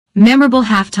Memorable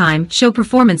halftime show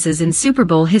performances in Super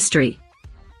Bowl history.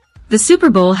 The Super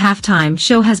Bowl halftime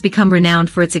show has become renowned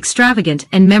for its extravagant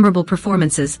and memorable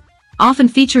performances, often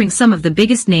featuring some of the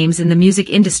biggest names in the music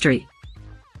industry.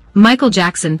 Michael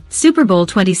Jackson, Super Bowl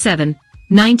 27,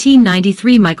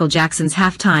 1993. Michael Jackson's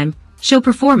halftime show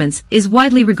performance is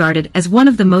widely regarded as one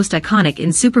of the most iconic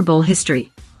in Super Bowl history.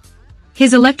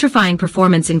 His electrifying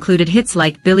performance included hits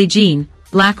like Billie Jean,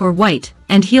 Black or White,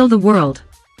 and Heal the World.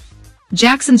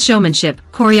 Jackson's showmanship,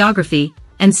 choreography,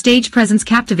 and stage presence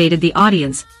captivated the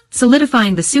audience,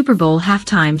 solidifying the Super Bowl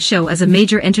halftime show as a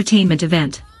major entertainment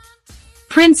event.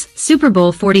 Prince, Super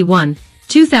Bowl 41,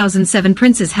 2007.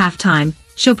 Prince's halftime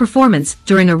show performance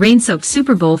during a rain-soaked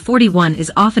Super Bowl 41 is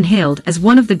often hailed as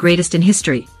one of the greatest in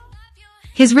history.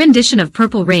 His rendition of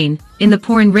Purple Rain, in the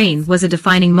pouring rain, was a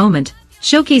defining moment,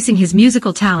 showcasing his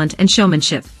musical talent and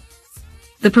showmanship.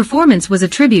 The performance was a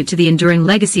tribute to the enduring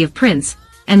legacy of Prince,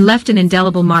 and left an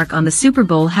indelible mark on the Super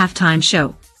Bowl halftime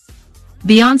show.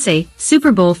 Beyoncé,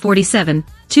 Super Bowl 47,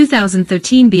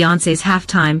 2013. Beyoncé's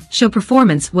halftime show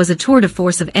performance was a tour de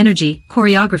force of energy,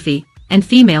 choreography, and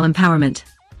female empowerment.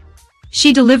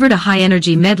 She delivered a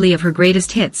high-energy medley of her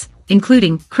greatest hits,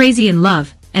 including Crazy in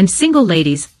Love and Single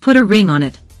Ladies, Put a Ring on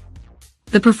It.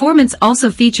 The performance also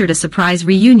featured a surprise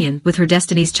reunion with her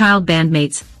Destiny's Child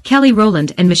bandmates, Kelly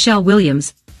Rowland and Michelle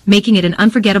Williams, making it an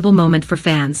unforgettable moment for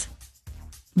fans.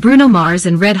 Bruno Mars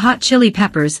and Red Hot Chili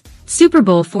Peppers, Super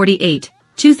Bowl 48,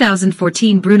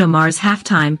 2014. Bruno Mars'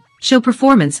 halftime show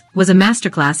performance was a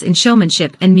masterclass in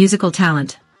showmanship and musical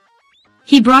talent.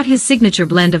 He brought his signature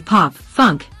blend of pop,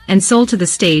 funk, and soul to the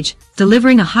stage,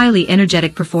 delivering a highly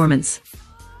energetic performance.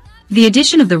 The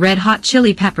addition of the Red Hot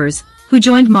Chili Peppers, who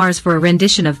joined Mars for a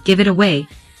rendition of Give It Away,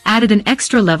 added an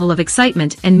extra level of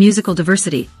excitement and musical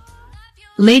diversity.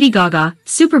 Lady Gaga,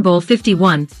 Super Bowl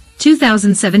 51,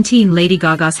 2017. Lady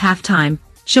Gaga's halftime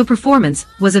show performance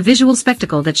was a visual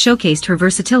spectacle that showcased her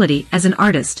versatility as an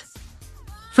artist.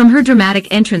 From her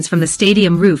dramatic entrance from the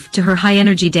stadium roof to her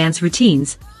high-energy dance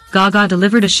routines, Gaga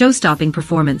delivered a show-stopping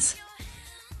performance.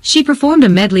 She performed a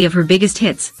medley of her biggest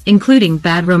hits, including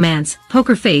Bad Romance,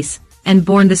 Poker Face, and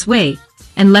Born This Way,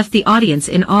 and left the audience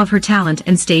in awe of her talent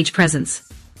and stage presence.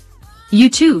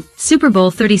 U2, Super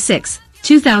Bowl 36,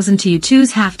 2002.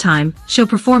 U2's halftime show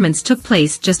performance took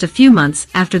place just a few months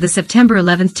after the September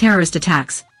 11th terrorist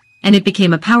attacks, and it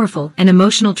became a powerful and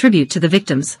emotional tribute to the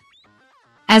victims.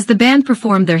 As the band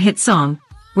performed their hit song,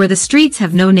 Where the Streets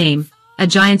Have No Name, a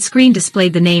giant screen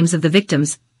displayed the names of the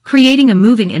victims, creating a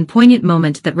moving and poignant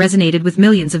moment that resonated with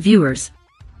millions of viewers.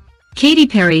 Katy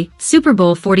Perry, Super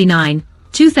Bowl 49,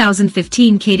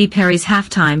 2015. Katy Perry's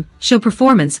halftime show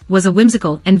performance was a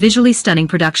whimsical and visually stunning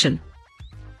production.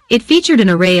 It featured an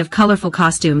array of colorful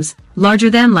costumes,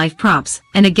 larger-than-life props,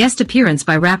 and a guest appearance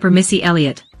by rapper Missy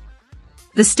Elliott.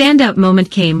 The standout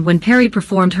moment came when Perry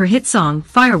performed her hit song,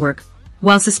 Firework,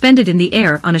 while suspended in the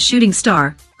air on a shooting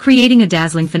star, creating a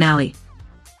dazzling finale.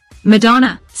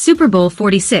 Madonna, Super Bowl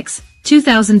 46,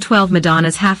 2012.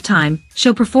 Madonna's halftime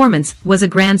show performance was a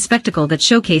grand spectacle that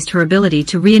showcased her ability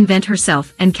to reinvent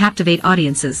herself and captivate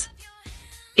audiences.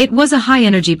 It was a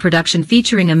high-energy production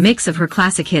featuring a mix of her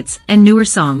classic hits and newer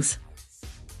songs.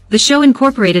 The show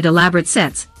incorporated elaborate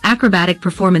sets, acrobatic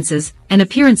performances, and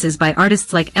appearances by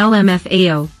artists like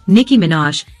LMFAO, Nicki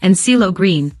Minaj, and CeeLo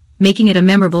Green, making it a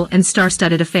memorable and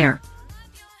star-studded affair.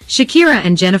 Shakira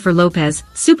and Jennifer Lopez,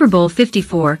 Super Bowl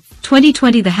 54,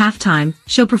 2020. The halftime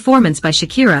show performance by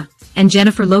Shakira and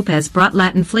Jennifer Lopez brought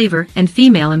Latin flavor and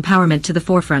female empowerment to the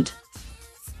forefront.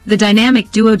 The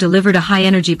dynamic duo delivered a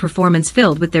high-energy performance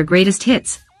filled with their greatest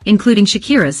hits, including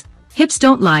Shakira's Hips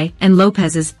Don't Lie and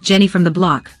Lopez's Jenny from the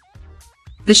Block.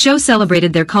 The show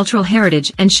celebrated their cultural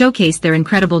heritage and showcased their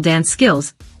incredible dance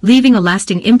skills, leaving a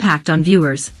lasting impact on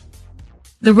viewers.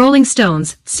 The Rolling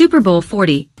Stones, Super Bowl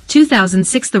 40,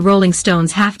 2006. The Rolling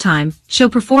Stones' halftime show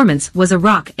performance was a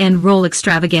rock and roll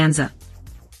extravaganza.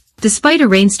 Despite a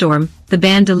rainstorm, the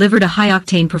band delivered a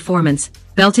high-octane performance,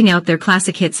 belting out their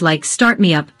classic hits like Start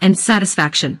Me Up and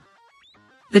Satisfaction.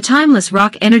 The timeless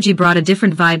rock energy brought a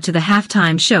different vibe to the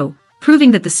halftime show,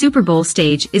 proving that the Super Bowl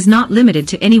stage is not limited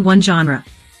to any one genre.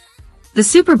 The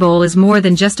Super Bowl is more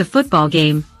than just a football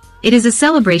game. It is a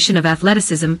celebration of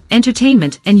athleticism,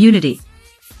 entertainment, and unity.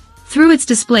 Through its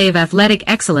display of athletic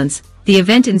excellence, the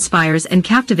event inspires and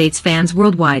captivates fans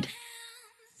worldwide.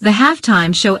 The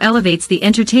halftime show elevates the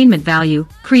entertainment value,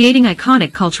 creating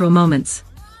iconic cultural moments.